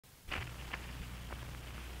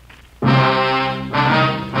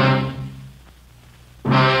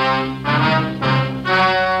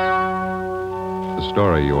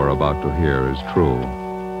story you are about to hear is true.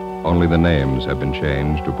 Only the names have been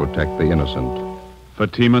changed to protect the innocent.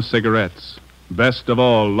 Fatima Cigarettes, best of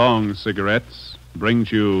all long cigarettes,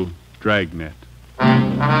 brings you Dragnet.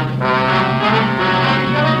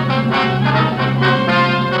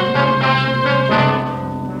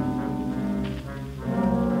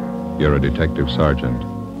 You're a detective sergeant.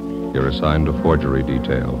 You're assigned to forgery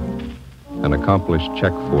detail. An accomplished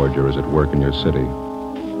check forger is at work in your city.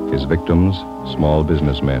 His victims, small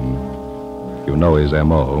businessmen. You know his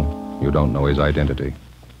M.O. You don't know his identity.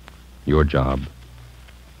 Your job,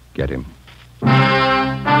 get him.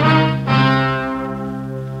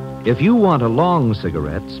 If you want a long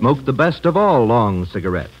cigarette, smoke the best of all long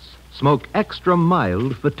cigarettes. Smoke extra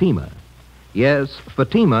mild Fatima. Yes,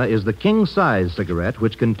 Fatima is the king-size cigarette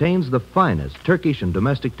which contains the finest Turkish and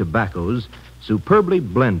domestic tobaccos superbly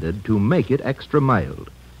blended to make it extra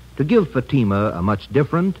mild, to give Fatima a much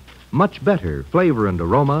different, much better flavor and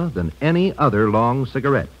aroma than any other long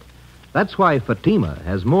cigarette. That's why Fatima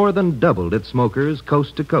has more than doubled its smokers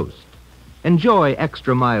coast to coast. Enjoy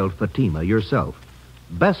extra mild Fatima yourself.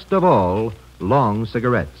 Best of all, long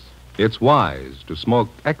cigarettes. It's wise to smoke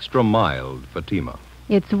extra mild Fatima.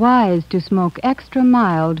 It's wise to smoke extra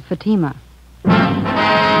mild Fatima.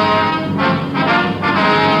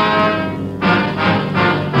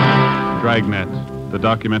 Dragnet, the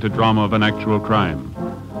documented drama of an actual crime.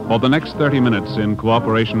 For the next 30 minutes, in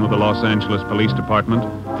cooperation with the Los Angeles Police Department,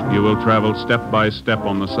 you will travel step by step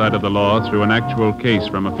on the side of the law through an actual case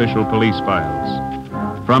from official police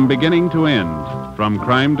files. From beginning to end, from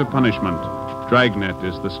crime to punishment, Dragnet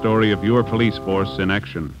is the story of your police force in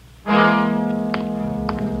action.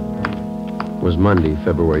 It was Monday,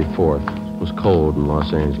 February 4th. It was cold in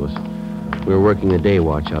Los Angeles. We were working the day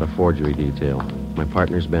watch out of forgery detail. My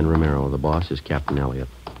partner's Ben Romero. The boss is Captain Elliott.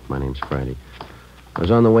 My name's Friday. I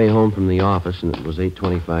was on the way home from the office, and it was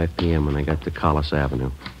 8:25 p.m. when I got to Collis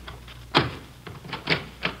Avenue.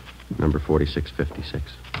 Number 4656.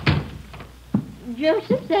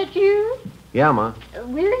 Joseph, is that you? Yeah, Ma.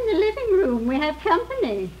 We're in the living room. We have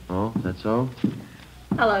company. Oh, is that so?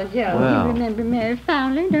 Hello, Joe. Well. You remember Mary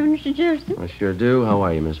Fowler, don't you, Joseph? I sure do. How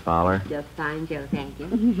are you, Miss Fowler? Just fine, Joe, thank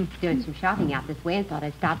you. Doing some shopping out this way and thought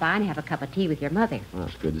I'd stop by and have a cup of tea with your mother. Well,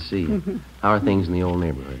 it's good to see you. How are things in the old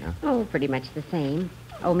neighborhood, huh? Oh, pretty much the same.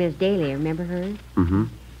 Oh, Miss Daly, remember her? Mm-hmm.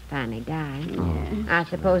 Finally died. Oh. I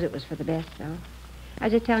suppose it was for the best, though. I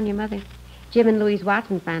was just telling your mother. Jim and Louise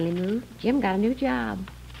Watson finally moved. Jim got a new job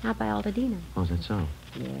out by Altadena. Oh, is that so?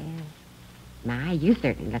 Yeah. My, you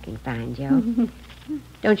certainly looking fine, Joe.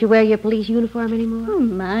 Don't you wear your police uniform anymore? Oh,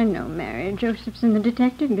 my, no, Mary. Joseph's in the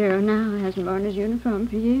detective bureau now. Hasn't worn his uniform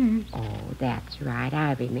for years. Oh, that's right.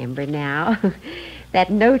 I remember now.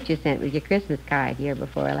 That note you sent with your Christmas card year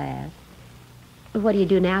before last. What do you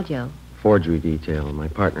do now, Joe? Forgery detail. My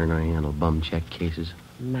partner and I handle bum check cases.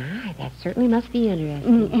 My, that certainly must be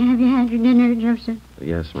interesting. Have you had your dinner, Joseph?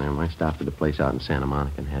 Yes, ma'am. I stopped at a place out in Santa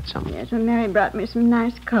Monica and had something. Yes, well, Mary brought me some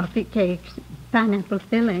nice coffee cakes. Pineapple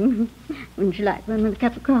filling. Wouldn't you like one with a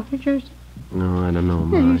cup of coffee, Joseph? No, I don't know,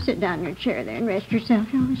 Ma. Now, you sit down in your chair there and rest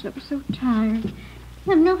yourself. You always look so tired. I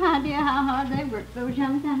have no idea how hard they work, those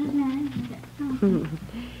young fellas,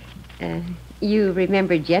 Mary. You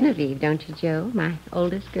remember Genevieve, don't you, Joe? My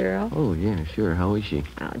oldest girl? Oh, yeah, sure. How is she?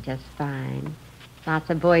 Oh, just fine. Lots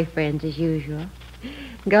of boyfriends as usual.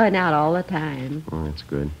 Going out all the time. Oh, that's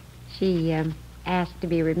good. She asked to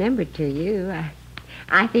be remembered to you.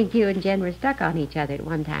 I think you and Jen were stuck on each other at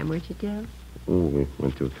one time, weren't you, Joe? Oh, we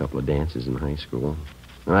went to a couple of dances in high school.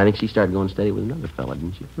 Well, I think she started going steady with another fella,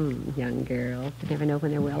 didn't she? Young girls. You never know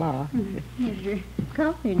when they're well off. Here's your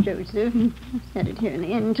coffee, Joseph. I set it here on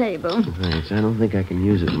the end table. Thanks. I don't think I can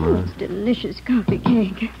use it, Ma. It's delicious coffee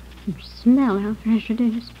cake. Smell how fresh it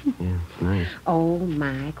is. Yeah, it's nice. Oh,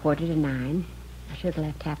 my, 8:45. I should have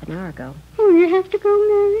left half an hour ago. Oh, you have to go,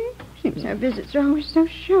 Mary? Seems our visits are always so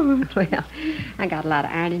short. Well, I got a lot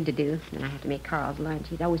of ironing to do, and I have to make Carl's lunch.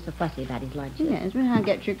 He's always so fussy about his lunches. Yes, but I'll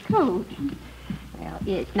get your coat. Well,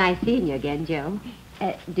 it's nice seeing you again, Joe.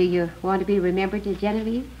 Do you want to be remembered to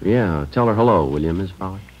Genevieve? Yeah, tell her hello, will you, Miss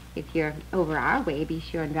Fowler? If you're over our way, be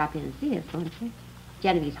sure and drop in and see us, won't you?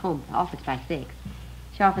 Genevieve's home at the office by 6.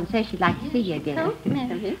 She often says she'd like to see you again. Coat,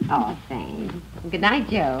 Mary. Oh, thanks. Good night,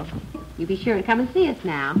 Joe. You be sure to come and see us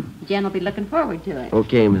now. Jen will be looking forward to it.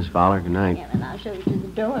 Okay, Miss Fowler. Good night. Yeah, and I'll show you to the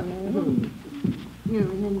door, Mary. You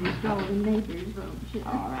remember the strolling neighbors, won't you?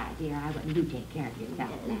 All right, dear. I wouldn't do take care of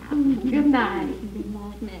yourself now. Good night. Good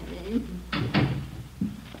night, Mary.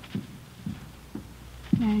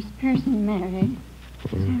 Nice person, Mary.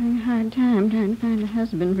 She's having a hard time trying to find a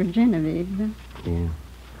husband for Genevieve. Yeah.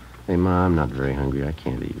 Hey, Ma, I'm not very hungry. I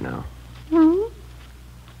can't eat now. Oh?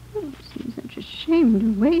 shame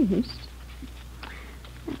to waste.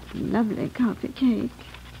 That's a lovely coffee cake.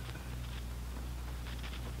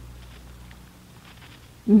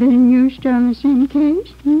 Been used on the same case,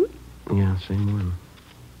 hmm? Yeah, same one.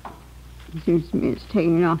 Seems to me it's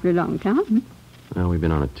taking an awfully long time. Well, we've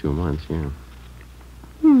been on it 2 months, yeah.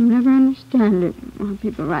 I'll never understand it. Why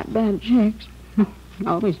people write bad checks.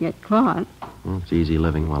 Always get caught. Well, it's easy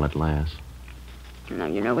living while it lasts. Now,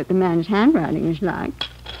 you know what the man's handwriting is like.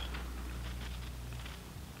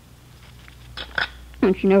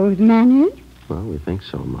 Don't you know who the man is? Well, we think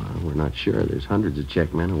so, Ma. We're not sure. There's hundreds of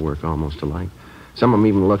check men who work almost alike. Some of them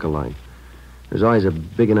even look alike. There's always a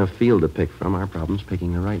big enough field to pick from. Our problem's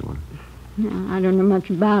picking the right one. Now, I don't know much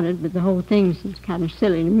about it, but the whole thing seems kind of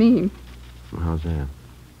silly to me. Well, how's that?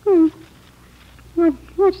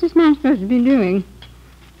 What's this man supposed to be doing?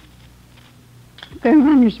 Going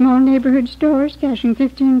around your small neighborhood stores, cashing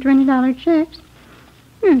 $15 and $20 checks?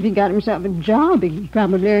 Well, if he got himself a job, he could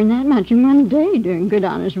probably earn that much in one day doing good,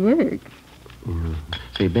 honest work. Yeah.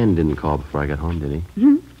 Say, Ben didn't call before I got home, did he?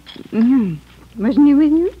 Mm-hmm. Wasn't he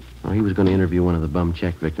with you? Oh, he was going to interview one of the bum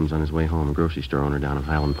check victims on his way home, a grocery store owner down in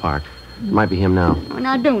Highland Park. It might be him now. Oh,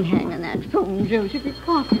 now, don't hang on that phone, Joseph. Your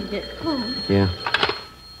coffee will get cold. Yeah.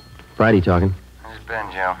 Friday talking. This is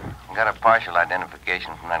Ben, Joe. Got a partial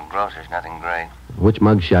identification from that grocer's. Nothing great. Which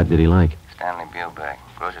mugshot did he like? Stanley Bubeck.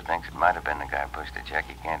 Grocer thinks it might have been the guy who pushed the check.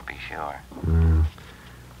 He can't be sure.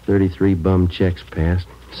 33 bum checks passed.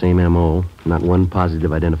 Same M.O. Not one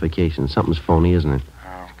positive identification. Something's phony, isn't it?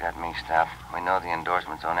 It's got me stopped. We know the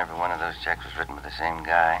endorsements on every one of those checks was written by the same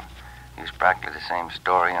guy. Used practically the same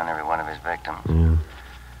story on every one of his victims. Yeah.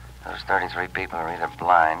 Those 33 people are either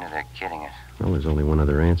blind or they're kidding us. Well, there's only one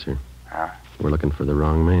other answer. Huh? We're looking for the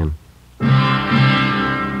wrong man.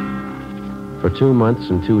 For 2 months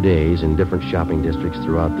and 2 days in different shopping districts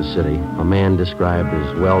throughout the city, a man described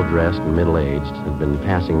as well-dressed and middle-aged had been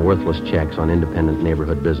passing worthless checks on independent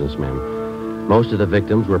neighborhood businessmen. Most of the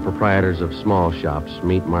victims were proprietors of small shops,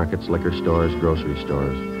 meat markets, liquor stores, grocery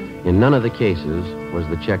stores. In none of the cases was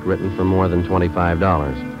the check written for more than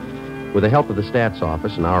 $25. With the help of the stats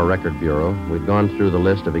office and our record bureau, we'd gone through the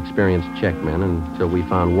list of experienced checkmen until we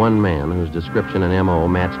found one man whose description and M.O.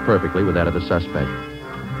 matched perfectly with that of the suspect.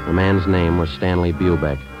 The man's name was Stanley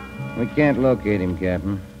Bubeck. We can't locate him,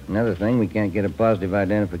 Captain. Another thing, we can't get a positive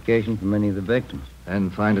identification from any of the victims.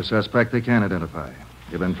 And find a suspect they can identify.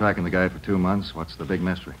 You've been tracking the guy for 2 months. What's the big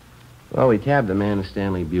mystery? Well, we tabbed the man as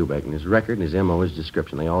Stanley Bubeck, and his record and his M.O., his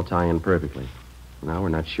description, they all tie in perfectly. Now we're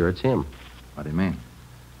not sure it's him. What do you mean?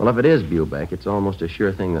 Well, if it is Bubeck, it's almost a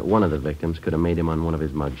sure thing that one of the victims could have made him on one of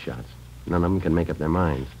his mug shots. None of them can make up their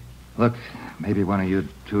minds. Look, maybe one of you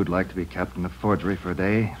two'd like to be captain of forgery for a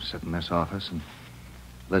day, sit in this office and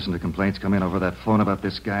listen to complaints come in over that phone about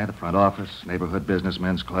this guy, the front office, neighborhood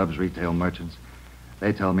businessmen's clubs, retail merchants.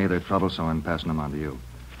 They tell me they're troublesome, I'm passing them on to you.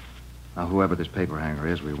 Now, whoever this paper hanger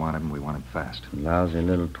is, we want him fast. Lousy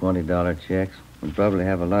little $20 checks. We'd probably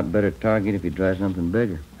have a lot better target if you try something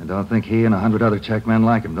bigger. And don't think he and 100 other checkmen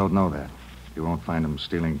like him don't know that. You won't find them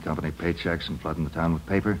stealing company paychecks and flooding the town with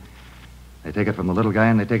paper. They take it from the little guy,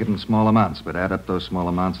 and they take it in small amounts, but add up those small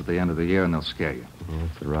amounts at the end of the year, and they'll scare you. Yeah,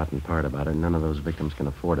 that's the rotten part about it. None of those victims can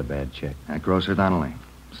afford a bad check. That grocer Donnelly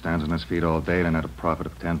stands on his feet all day to net a profit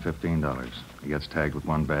of $10, $15. He gets tagged with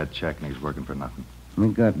one bad check, and he's working for nothing.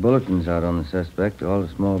 We've got bulletins out on the suspect to all the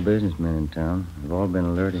small businessmen in town. They've all been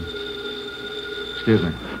alerted. Excuse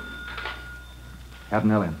me. Captain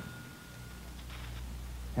Elliott.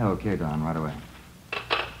 Yeah, okay, Don, right away.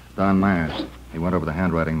 Don Myers. He went over the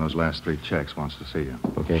handwriting of those last 3 checks, wants to see you.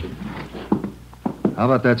 Okay. How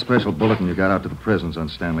about that special bulletin you got out to the prisons on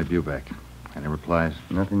Stanley Bubeck? Any replies?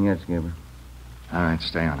 Nothing yet, Skipper. All right,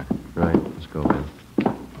 stay on it. Right, let's go, Ben.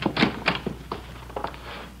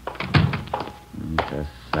 It's a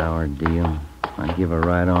sour deal. I'd give a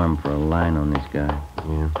right arm for a line on this guy.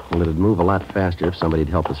 Yeah. Well, it'd move a lot faster if somebody'd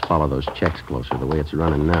help us follow those checks closer. The way it's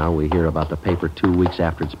running now, we hear about the paper 2 weeks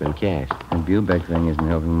after it's been cashed. The Bubeck thing isn't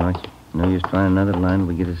helping much. No use trying another line till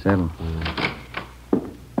we get it settled.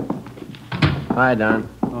 Hi, Don.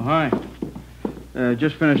 Oh, hi.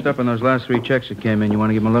 Just finished up on those last 3 checks that came in. You want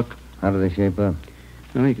to give them a look? How do they shape up?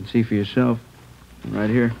 Well, you can see for yourself. Right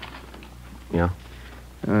here. Yeah?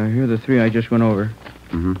 Here are the 3 I just went over.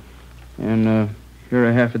 Mm-hmm. And here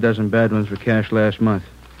are half a dozen bad ones for cash last month.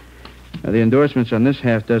 Now, the endorsements on this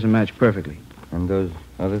half doesn't match perfectly. And those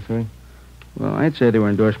other 3? Well, I'd say they were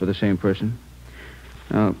endorsed by the same person.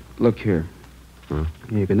 Now, look here.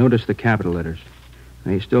 You can notice the capital letters.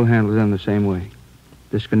 Now, he still handles them the same way.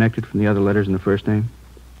 Disconnected from the other letters in the first name.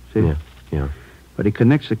 See? Yeah. But he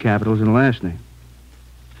connects the capitals in the last name.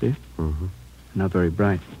 See? Mm-hmm. Not very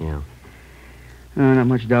bright. Yeah. Not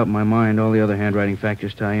much doubt in my mind. All the other handwriting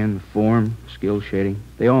factors tie in. The form, skill, shading.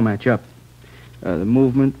 They all match up. The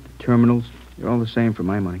movement, the terminals, they're all the same for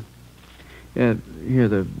my money. Yeah, here,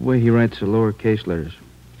 the way he writes the lowercase letters.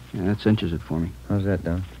 Yeah, that cinches it for me. How's that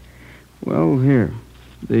done? Well, here.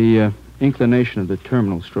 The inclination of the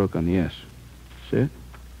terminal stroke on the S. See it?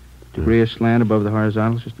 Degree of slant above the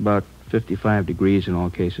horizontal is just about 55 degrees in all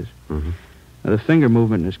cases. Mm-hmm. Now, the finger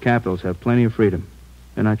movement and his capitals have plenty of freedom.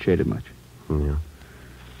 They're not shaded much. Yeah.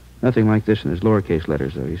 Nothing like this in his lowercase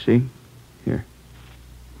letters, though, you see? Here.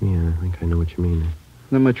 Yeah, I think I know what you mean.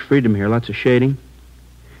 Not much freedom here. Lots of shading.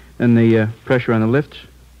 And the pressure on the lifts.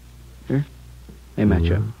 Here. They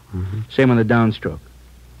match up. Mm-hmm. Same on the downstroke.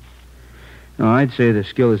 No, I'd say the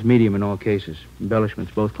skill is medium in all cases.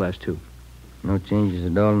 Embellishments, both class 2. No changes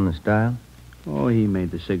at all in the style? Oh, he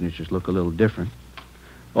made the signatures look a little different.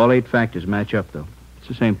 All 8 factors match up, though. It's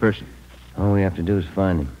the same person. All we have to do is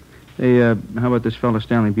find him. Hey, how about this fellow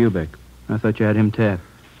Stanley Bubeck? I thought you had him tapped.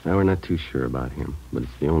 Now, we're not too sure about him, but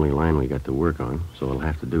it's the only line we got to work on, so it'll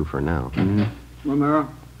have to do for now. Mm-hmm. Romero,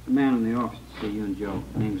 the man in the office to see you and Joe.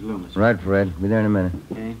 Name's Loomis. Right, Fred. Be there in a minute.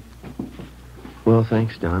 Okay. Well,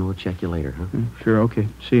 thanks, Don. We'll check you later, huh? Sure, okay.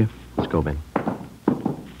 See you. Let's go, Ben.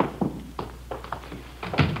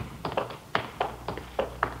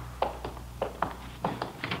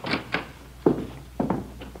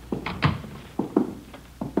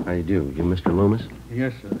 How you do? You Mr. Loomis?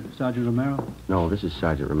 Yes, sir. Sergeant Romero? No, this is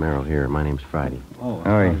Sergeant Romero here. My name's Friday. Oh,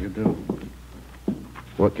 How are how you? you do?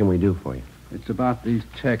 What can we do for you? It's about these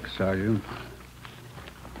checks, Sergeant.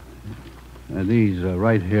 These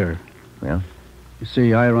right here. Well? You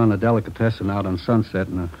see, I run a delicatessen out on Sunset,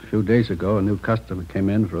 and a few days ago, a new customer came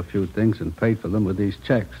in for a few things and paid for them with these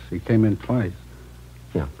checks. He came in twice.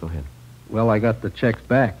 Yeah, go ahead. Well, I got the checks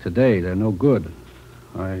back today. They're no good.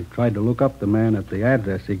 I tried to look up the man at the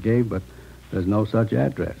address he gave, but there's no such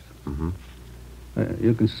address. Mm-hmm.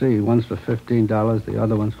 You can see, one's for $15, the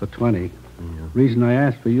other one's for $20. Yeah. Reason I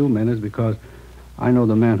asked for you men is because I know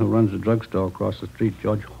the man who runs the drugstore across the street,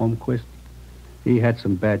 George Holmquist. He had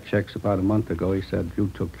some bad checks about a month ago. He said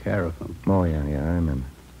you took care of him. Oh, yeah, I remember.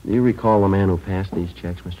 Do you recall the man who passed these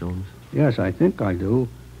checks, Mr. Loomis? Yes, I think I do.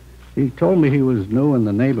 He told me he was new in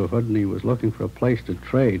the neighborhood and he was looking for a place to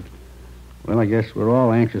trade. Well, I guess we're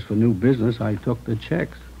all anxious for new business. I took the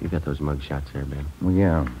checks. You got those mug shots there, Ben? Well,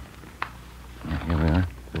 yeah. Here we are.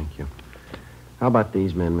 Thank you. How about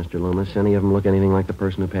these men, Mr. Loomis? Any of them look anything like the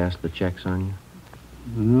person who passed the checks on you?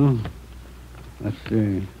 No. Let's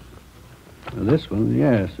see. This one,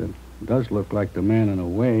 yes, it does look like the man in a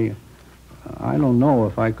way. I don't know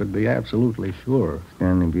if I could be absolutely sure.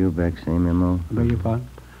 Stanley Bubeck, same M.O. Beg your pardon?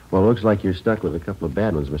 Well, it looks like you're stuck with a couple of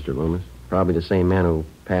bad ones, Mr. Loomis. Probably the same man who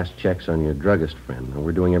passed checks on your druggist friend.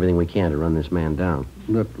 We're doing everything we can to run this man down.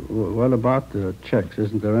 But what about the checks?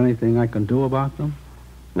 Isn't there anything I can do about them?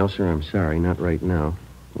 No, sir, I'm sorry. Not right now.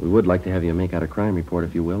 We would like to have you make out a crime report,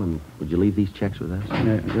 if you will, and would you leave these checks with us?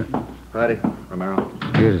 Yeah. Friday, Romero.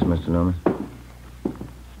 Here's us, Mr. Loomis.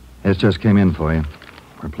 This just came in for you.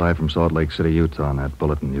 Reply from Salt Lake City, Utah on that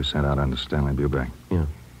bulletin you sent out on Stanley Bubeck. Yeah.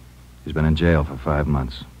 He's been in jail for 5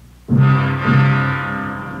 months.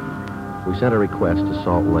 We sent a request to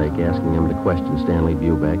Salt Lake asking him to question Stanley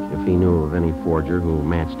Bubeck if he knew of any forger who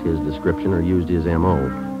matched his description or used his M.O.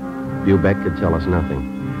 Bubeck could tell us nothing.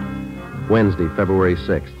 Wednesday, February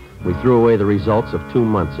 6th. We threw away the results of 2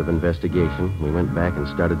 months of investigation. We went back and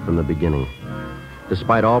started from the beginning.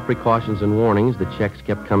 Despite all precautions and warnings, the checks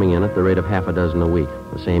kept coming in at the rate of half a dozen a week.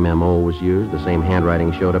 The same M.O. was used. The same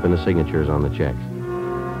handwriting showed up in the signatures on the checks.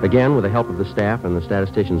 Again, with the help of the staff and the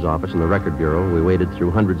statistician's office and the record bureau, we waded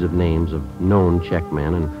through hundreds of names of known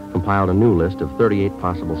checkmen and compiled a new list of 38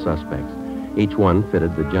 possible suspects. Each one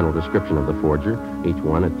fitted the general description of the forger. Each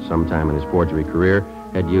one, at some time in his forgery career,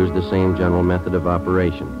 had used the same general method of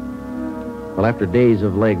operation. Well, after days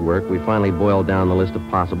of legwork, we finally boiled down the list of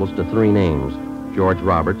possibles to 3 names: George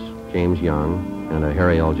Roberts, James Young, and a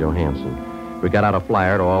Harry L. Johansson. We got out a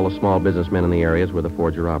flyer to all the small businessmen in the areas where the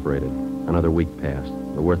forger operated. Another week passed.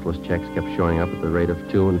 The worthless checks kept showing up at the rate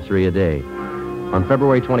of 2 and 3 a day. On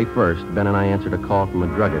February 21st, Ben and I answered a call from a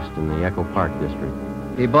druggist in the Echo Park district.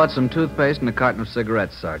 He bought some toothpaste and a carton of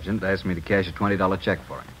cigarettes, Sergeant. Asked me to cash a $20 check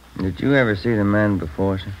for him. Did you ever see the man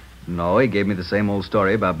before, sir? No, he gave me the same old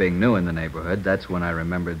story about being new in the neighborhood. That's when I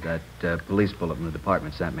remembered that police bulletin the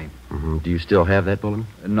department sent me. Mm-hmm. Do you still have that bulletin?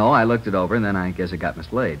 No, I looked it over, and then I guess it got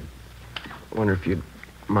mislaid. I wonder if you'd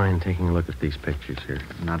mind taking a look at these pictures here.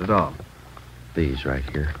 Not at all. These right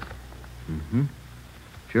here. Mm-hmm.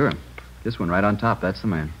 Sure. This one right on top, that's the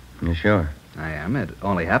man. You sure? I am. It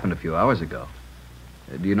only happened a few hours ago.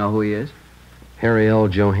 Do you know who he is? Harry L.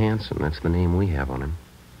 Johansson, that's the name we have on him.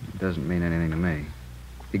 It doesn't mean anything to me.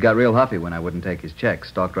 He got real huffy when I wouldn't take his check.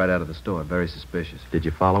 Stalked right out of the store. Very suspicious. Did you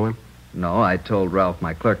follow him? No, I told Ralph,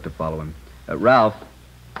 my clerk, to follow him. Ralph,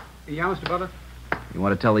 Yeah, Mr. Butler? you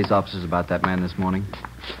want to tell these officers about that man this morning?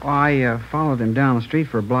 Oh, I followed him down the street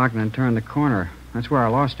for a block and then turned the corner. That's where I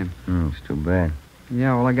lost him. It's too bad.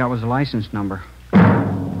 Yeah, all I got was a license number.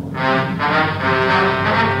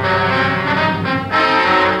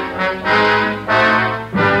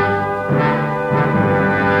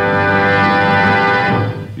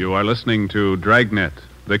 You are listening to Dragnet,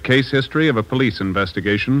 the case history of a police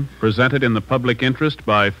investigation presented in the public interest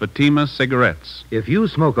by Fatima Cigarettes. If you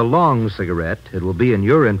smoke a long cigarette, it will be in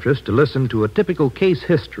your interest to listen to a typical case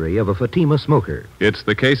history of a Fatima smoker. It's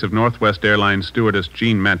the case of Northwest Airlines stewardess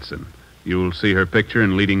Jean Metzen. You'll see her picture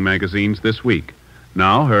in leading magazines this week.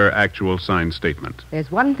 Now, her actual signed statement.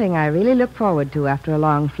 There's one thing I really look forward to after a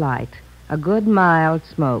long flight. A good, mild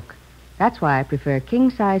smoke. That's why I prefer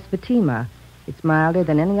king-size Fatima. It's milder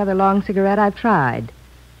than any other long cigarette I've tried.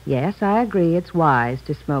 Yes, I agree it's wise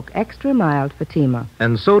to smoke extra mild Fatima.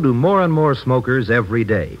 And so do more and more smokers every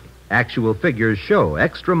day. Actual figures show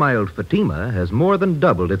extra mild Fatima has more than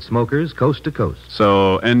doubled its smokers coast to coast.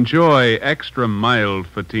 So enjoy extra mild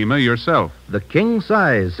Fatima yourself. The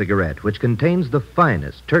king-size cigarette, which contains the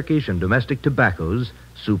finest Turkish and domestic tobaccos,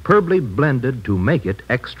 superbly blended to make it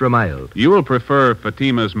extra mild. You will prefer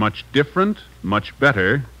Fatima's much different, much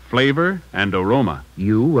better flavor and aroma.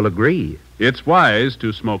 You will agree. It's wise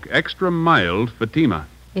to smoke extra mild Fatima.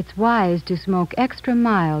 It's wise to smoke extra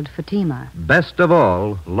mild Fatima. Best of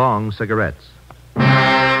all, long cigarettes.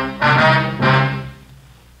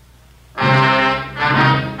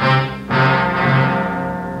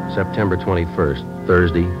 September 21st,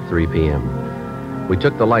 Thursday, 3 p.m. We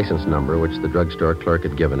took the license number which the drugstore clerk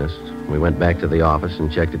had given us. We went back to the office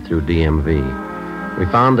and checked it through DMV. We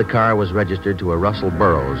found the car was registered to a Russell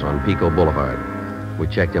Burroughs on Pico Boulevard. We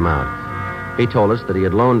checked him out. He told us that he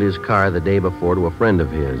had loaned his car the day before to a friend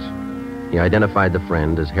of his. He identified the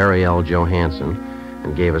friend as Harry L. Johansson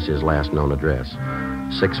and gave us his last known address,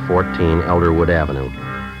 614 Elderwood Avenue.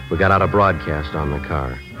 We got out a broadcast on the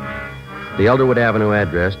car. The Elderwood Avenue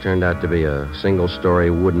address turned out to be a single-story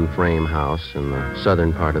wooden frame house in the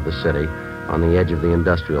southern part of the city on the edge of the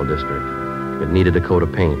industrial district. It needed a coat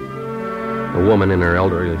of paint. A woman in her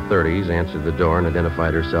elderly 30s answered the door and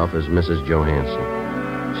identified herself as Mrs.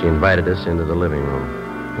 Johansson. She invited us into the living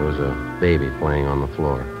room. There was a baby playing on the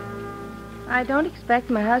floor. I don't expect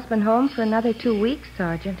my husband home for another 2 weeks,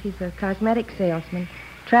 Sergeant. He's a cosmetic salesman.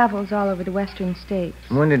 Travels all over the western states.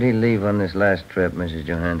 When did he leave on this last trip, Mrs.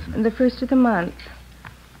 Johansson? The first of the month.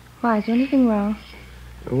 Why, is there anything wrong?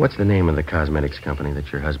 What's the name of the cosmetics company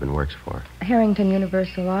that your husband works for? Harrington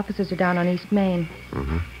Universal. Offices are down on East Main.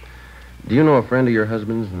 Mm-hmm. Do you know a friend of your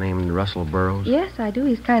husband's named Russell Burroughs? Yes, I do.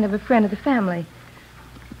 He's kind of a friend of the family.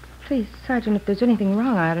 Please, Sergeant, if there's anything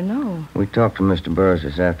wrong, I ought to know. We talked to Mr. Burroughs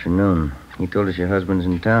this afternoon. He told us your husband's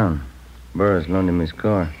in town. Burroughs loaned him his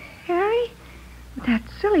car. Harry?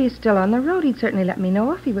 That's silly. He's still on the road. He'd certainly let me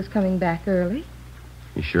know if he was coming back early.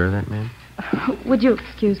 You sure of that, ma'am? Would you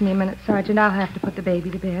excuse me a minute, Sergeant? I'll have to put the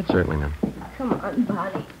baby to bed. Certainly, ma'am. Come on,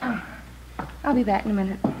 Bonnie. I'll be back in a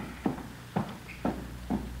minute.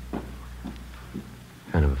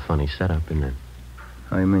 Kind of a funny setup, isn't it?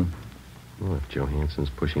 How do you mean? Well, if Johansson's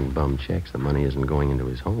pushing bum checks, the money isn't going into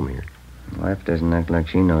his home here. Wife doesn't act like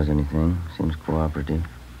she knows anything. Seems cooperative.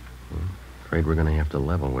 Afraid we're going to have to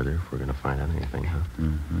level with her if we're going to find out anything, huh?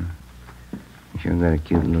 Mm-hmm. You sure got a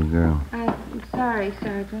cute little girl. I'm sorry,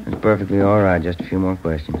 Sergeant. It's perfectly all right. Just a few more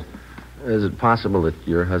questions. Is it possible that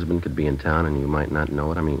your husband could be in town and you might not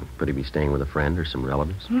know it? I mean, could he be staying with a friend or some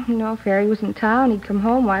relatives? No, if Harry was in town, he'd come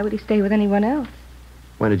home. Why would he stay with anyone else?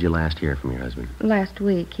 When did you last hear from your husband? Last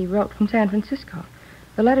week. He wrote from San Francisco.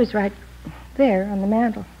 The letter's right there on the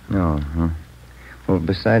mantel. Oh, huh. Well,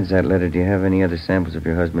 besides that letter, do you have any other samples of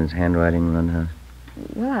your husband's handwriting around the house?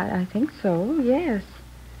 Well, I think so, yes.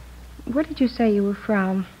 Where did you say you were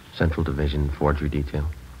from? Central Division, Forgery Detail.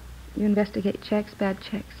 You investigate checks, bad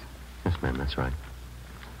checks. Yes, ma'am, that's right.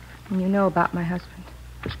 And you know about my husband.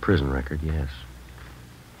 His prison record, yes.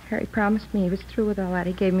 Harry promised me he was through with all that.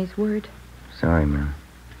 He gave me his word. Sorry, ma'am.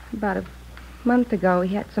 About a month ago,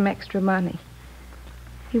 he had some extra money.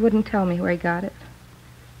 He wouldn't tell me where he got it.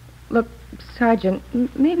 Look, Sergeant,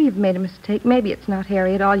 maybe you've made a mistake. Maybe it's not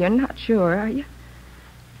Harry at all. You're not sure, are you?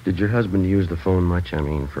 Did your husband use the phone much? I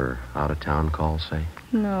mean, for out-of-town calls, say?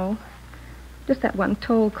 No. Just that one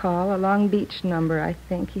toll call, a Long Beach number, I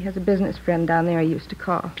think. He has a business friend down there he used to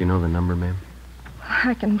call. Do you know the number, ma'am?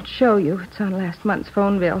 I can show you. It's on last month's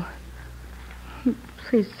phone bill.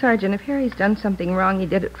 Please, Sergeant, if Harry's done something wrong, he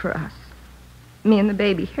did it for us. Me and the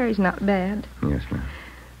baby. Harry's not bad. Yes, ma'am.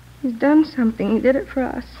 He's done something. He did it for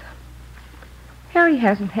us. Harry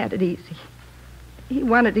hasn't had it easy. He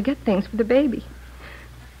wanted to get things for the baby.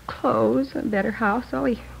 Clothes, a better house. All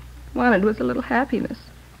he wanted was a little happiness.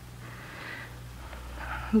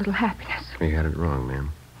 A little happiness. You had it wrong,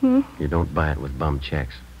 ma'am. You don't buy it with bum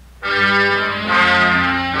checks.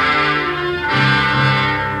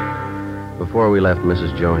 Before we left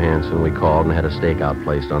Mrs. Johansson, we called and had a stakeout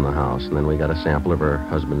placed on the house, and then we got a sample of her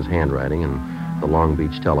husband's handwriting and the Long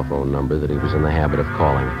Beach telephone number that he was in the habit of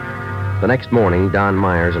calling. The next morning, Don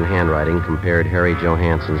Myers in handwriting compared Harry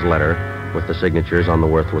Johansson's letter with the signatures on the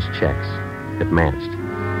worthless checks. It matched.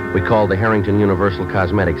 We called the Harrington Universal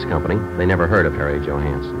Cosmetics Company. They never heard of Harry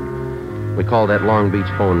Johansson. We called that Long Beach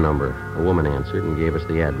phone number. A woman answered and gave us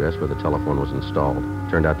the address where the telephone was installed.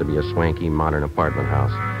 Turned out to be a swanky, modern apartment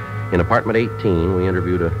house. In apartment 18, we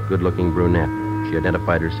interviewed a good-looking brunette. She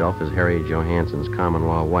identified herself as Harry Johansson's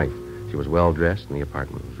common-law wife. She was well-dressed, and the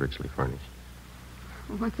apartment was richly furnished.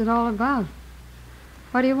 What's it all about?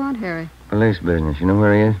 What do you want, Harry? Police business. You know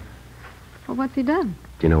where he is? Well, what's he done?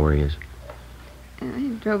 Do you know where he is?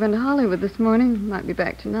 He drove into Hollywood this morning. Might be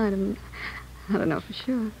back tonight. I don't know for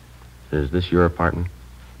sure. Is this your apartment?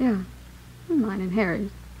 Yeah. Mine and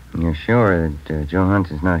Harry's. You're sure that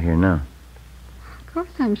Johansson's not here now? Of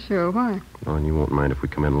course I'm sure. Why? Well, and you won't mind if we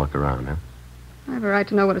come in and look around, huh? I have a right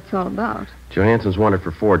to know what it's all about. Johansson's wanted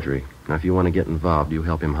for forgery. Now, if you want to get involved, you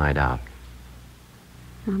help him hide out.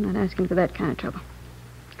 No, I'm not asking for that kind of trouble.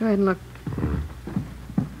 Go ahead and look.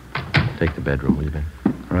 Take the bedroom, will you, Ben?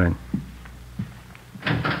 Right.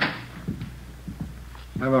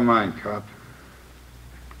 Never mind, cop.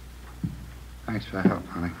 Thanks for the help,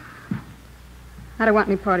 honey. I don't want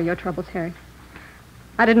any part of your troubles, Harry.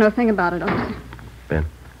 I didn't know a thing about it, officer. Ben?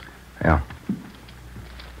 Yeah.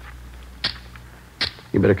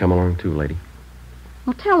 You better come along, too, lady.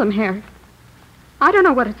 Well, tell him, Harry. I don't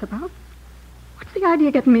know what it's about. What's the idea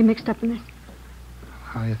of getting me mixed up in this?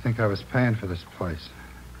 How do you think I was paying for this place?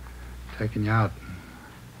 Taking you out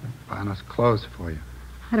and buying us clothes for you.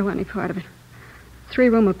 I don't want any part of it.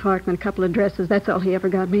 3-room apartment, a couple of dresses. That's all he ever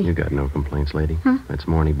got me. You got no complaints, lady. Huh? That's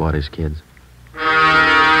more than he bought his kids.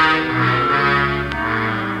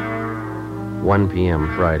 1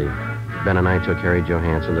 p.m. Friday. Ben and I took Harry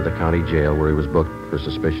Johansson to the county jail where he was booked for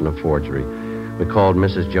suspicion of forgery. We called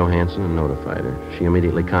Mrs. Johansson and notified her. She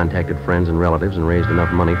immediately contacted friends and relatives and raised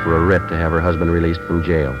enough money for a writ to have her husband released from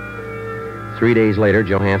jail. 3 days later,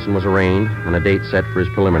 Johansson was arraigned and a date set for his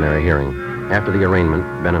preliminary hearing. After the arraignment,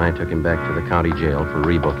 Ben and I took him back to the county jail for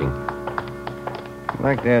rebooking. I'd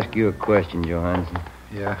like to ask you a question, Johansson.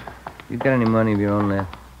 Yeah? You got any money of your own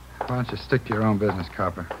left? Why don't you stick to your own business,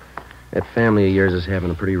 copper? That family of yours is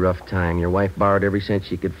having a pretty rough time. Your wife borrowed every cent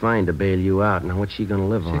she could find to bail you out. Now, what's she going to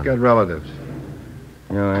live on? She got relatives.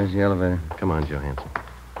 No, there's the elevator. Come on, Johansson.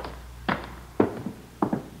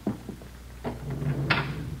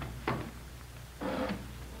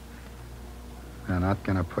 They're not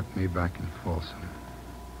going to put me back in Folsom.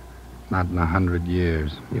 Not in 100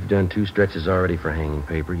 years. You've done 2 stretches already for hanging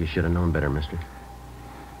paper. You should have known better, mister.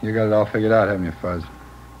 You got it all figured out, haven't you, Fuzz?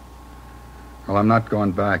 Well, I'm not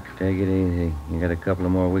going back. Take it easy. You got a couple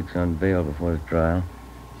of more weeks on bail before the trial.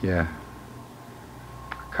 Yeah.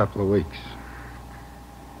 A couple of weeks.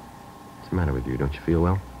 What's the matter with you? Don't you feel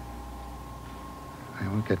well? They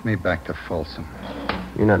won't get me back to Folsom.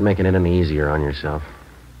 You're not making it any easier on yourself.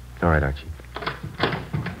 All right, Archie.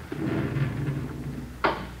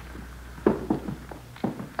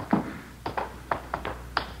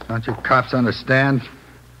 Don't you cops understand?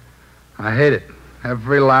 I hate it.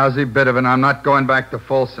 Every lousy bit of it. I'm not going back to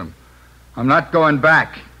Folsom. I'm not going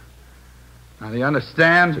back. Now, do you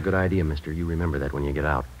understand? It's a good idea, mister. You remember that when you get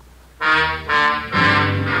out.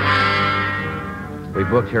 We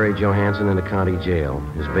booked Harry Johansson into county jail.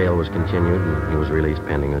 His bail was continued, and he was released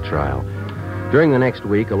pending the trial. During the next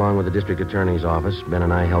week, along with the district attorney's office, Ben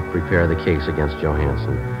and I helped prepare the case against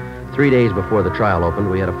Johansson. 3 days before the trial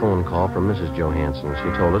opened, we had a phone call from Mrs. Johansson.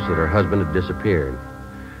 She told us that her husband had disappeared.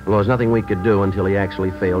 Well, there was nothing we could do until he actually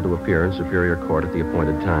failed to appear in Superior Court at the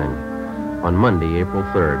appointed time. On Monday, April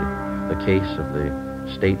 3rd, the case of the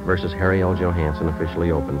State versus Harry L. Johansson officially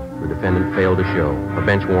opened. The defendant failed to show. A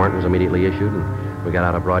bench warrant was immediately issued, and we got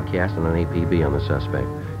out a broadcast and an APB on the suspect.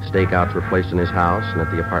 Stakeouts were placed in his house and at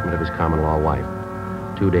the apartment of his common-law wife.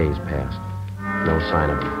 2 days passed. No sign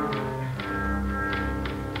of him.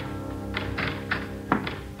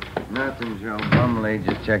 Nothing, Joe. Bumley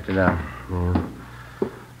just checked it out. Yeah.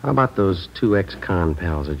 How about those 2 ex-con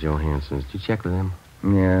pals of Johansson's? Did you check with them?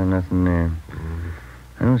 Yeah, nothing there.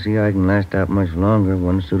 I don't see how I can last out much longer.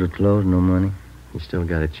 One suit of clothes, no money. You still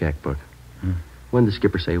got a checkbook. When did the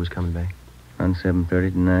skipper say he was coming back? On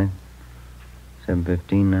 7:30 tonight.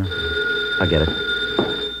 7:15 now. I'll get it.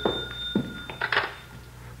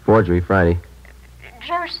 Forgery, Friday.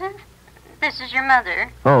 Joseph, this is your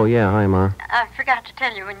mother. Oh, yeah. Hi, Ma. I forgot to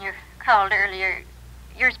tell you when you called earlier.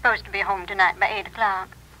 You're supposed to be home tonight by 8 o'clock.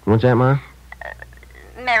 What's that, Ma?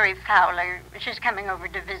 Mary Fowler, she's coming over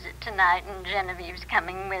to visit tonight, and Genevieve's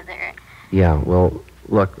coming with her. Yeah, well,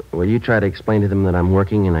 look, will you try to explain to them that I'm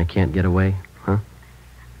working and I can't get away, huh?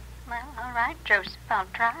 Well, all right, Joseph, I'll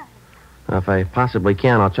try. If I possibly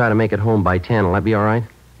can, I'll try to make it home by 10. Will that be all right?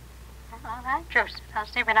 All right, Joseph, I'll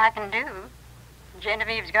see what I can do.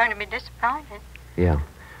 Genevieve's going to be disappointed. Yeah.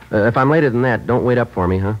 If I'm later than that, don't wait up for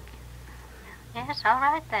me, huh? Yes, all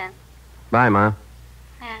right then. Bye, Ma.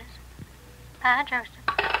 Yes. Bye, Joseph.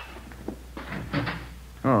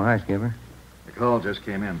 Oh, hi, Skipper. The call just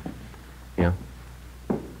came in. Yeah?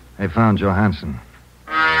 They found Johansson.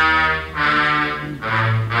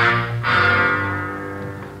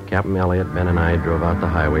 Captain Elliott, Ben, and I drove out the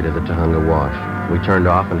highway to the Tahunga Wash. We turned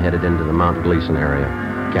off and headed into the Mount Gleason area.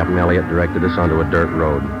 Captain Elliott directed us onto a dirt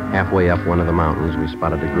road. Halfway up one of the mountains, we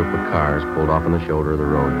spotted a group of cars pulled off on the shoulder of the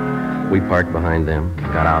road. We parked behind them,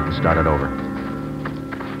 got out, and started over.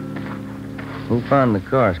 Who found the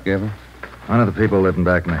car, Skipper? One of the people living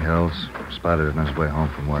back in the hills spotted it on his way home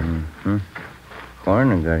from work. Mm-hmm.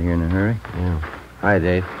 Coroner got here in a hurry. Yeah. Hi,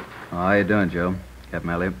 Dave. Oh, how you doing, Joe? Captain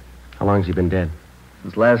Elliott. How long's he been dead?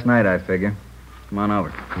 Since last night, I figure. Come on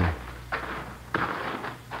over. Yeah.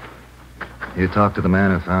 You talked to the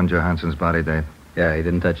man who found Johansson's body, Dave? Yeah, he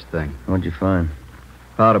didn't touch a thing. What'd you find?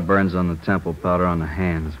 Powder burns on the temple, powder on the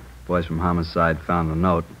hands. Boys from homicide found the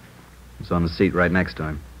note. It's on the seat right next to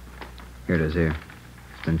him. Here it is, here.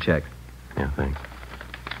 It's been checked. Yeah, thanks.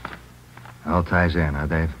 All ties in, huh,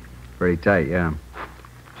 Dave? Pretty tight, yeah.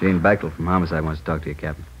 Gene Bechtel from homicide wants to talk to you,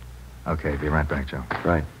 Captain. Okay, be right back, Joe.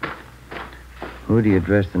 Right. Who do you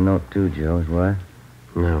address the note to, Joe? His wife?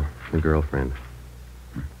 No, the girlfriend.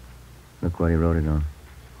 Look what he wrote it on.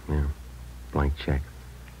 Yeah, blank check.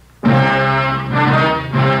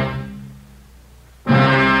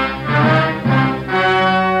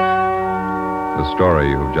 The story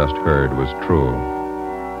you've just heard was true.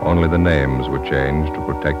 Only the names were changed to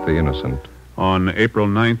protect the innocent. On April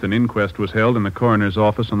 9th, an inquest was held in the coroner's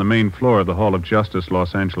office on the main floor of the Hall of Justice,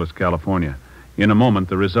 Los Angeles, California. In a moment,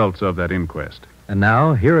 the results of that inquest. And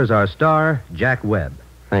now, here is our star, Jack Webb.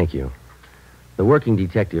 Thank you. The working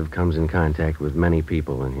detective comes in contact with many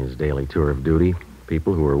people in his daily tour of duty,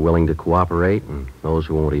 people who are willing to cooperate and those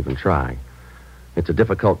who won't even try. It's a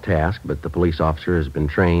difficult task, but the police officer has been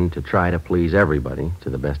trained to try to please everybody to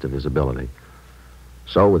the best of his ability.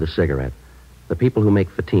 So with a cigarette, the people who make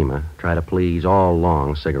Fatima try to please all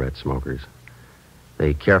long cigarette smokers.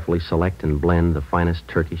 They carefully select and blend the finest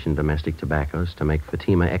Turkish and domestic tobaccos to make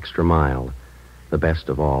Fatima extra mild, the best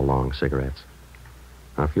of all long cigarettes.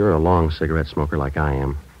 Now, if you're a long cigarette smoker like I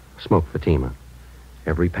am, smoke Fatima.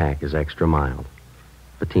 Every pack is extra mild.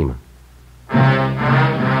 Fatima.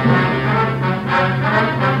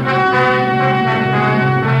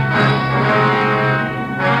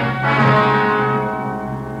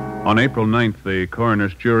 On April 9th, the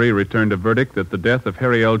coroner's jury returned a verdict that the death of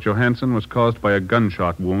Harry L. Johansson was caused by a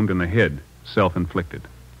gunshot wound in the head, self-inflicted.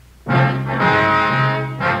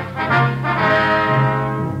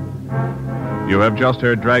 You have just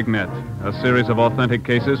heard Dragnet, a series of authentic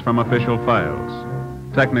cases from official files.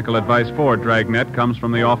 Technical advice for Dragnet comes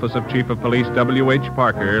from the Office of Chief of Police W.H.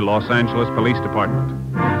 Parker, Los Angeles Police Department.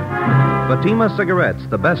 Fatima Cigarettes,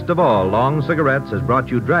 the best of all long cigarettes, has brought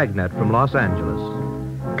you Dragnet from Los Angeles.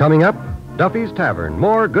 Coming up, Duffy's Tavern.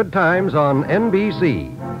 More good times on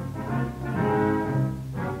NBC.